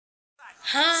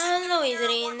Hallo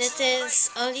iedereen, dit is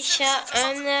Alicia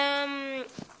en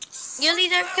jullie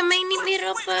denken mij niet meer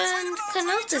op het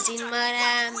kanaal te zien, maar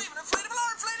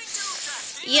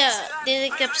ja,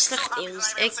 ik heb slecht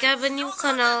nieuws. Ik heb een nieuw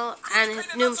kanaal en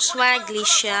het noemt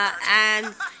Alicia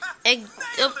en ik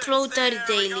upload daar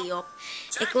daily op.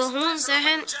 Ik wil gewoon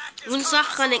zeggen,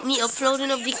 woensdag kan ik niet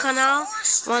uploaden op die kanaal,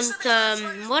 want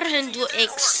morgen doe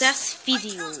ik 6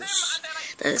 video's.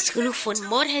 Dat is genoeg voor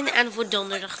morgen en voor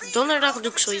donderdag. Donderdag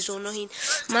doe ik sowieso nog één.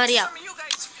 Maar ja.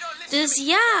 Dus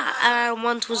ja,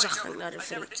 want woensdag ga ik naar de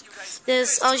vriend.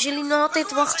 Dus als jullie nog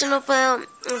altijd wachten op een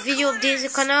video op deze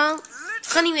kanaal. Het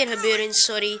gaat niet meer gebeuren,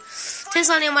 sorry. Het is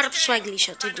alleen maar op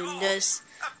Swaglicia te doen. Dus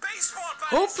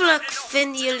hopelijk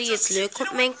vinden jullie het leuk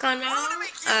op mijn kanaal.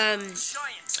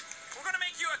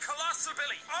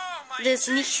 Dus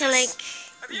niet gelijk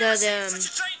dat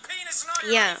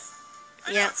ja.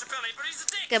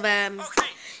 Ik heb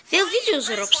veel video's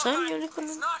erop staan. Jullie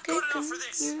kunnen kijken.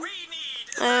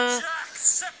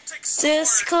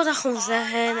 Dus ik wil dat gewoon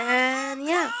zeggen. En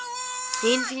ja,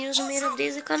 geen video's meer op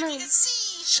deze kanaal.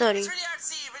 Sorry.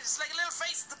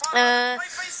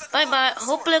 Bye bye.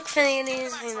 Hopelijk vinden jullie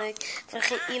het leuk.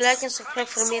 Vergeet niet like en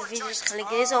subscribe voor meer video's gelijk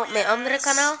deze op mijn andere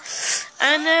kanaal.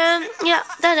 En ja,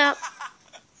 tada.